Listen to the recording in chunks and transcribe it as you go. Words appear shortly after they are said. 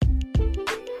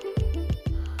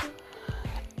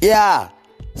Yeah,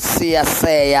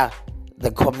 Siya,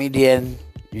 the comedian.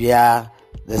 Yeah,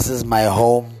 this is my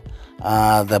home.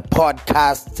 The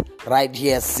podcast right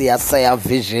here, Siya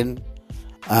Vision.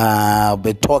 I'll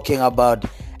be talking about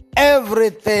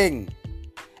everything.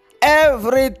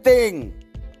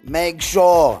 Make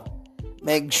sure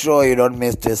you don't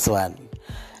miss this one.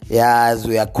 Yeah, as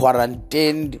we are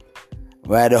quarantined,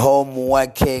 we're at home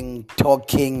working,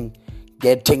 talking,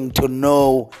 getting to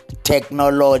know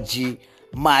technology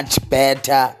much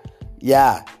better.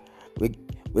 Yeah,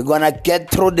 we're gonna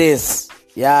get through this.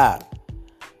 Yeah,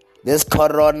 this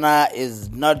corona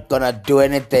is not gonna do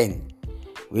anything.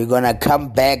 We're gonna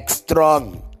come back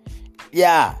strong.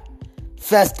 Yeah,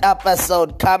 first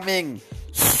episode coming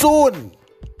soon.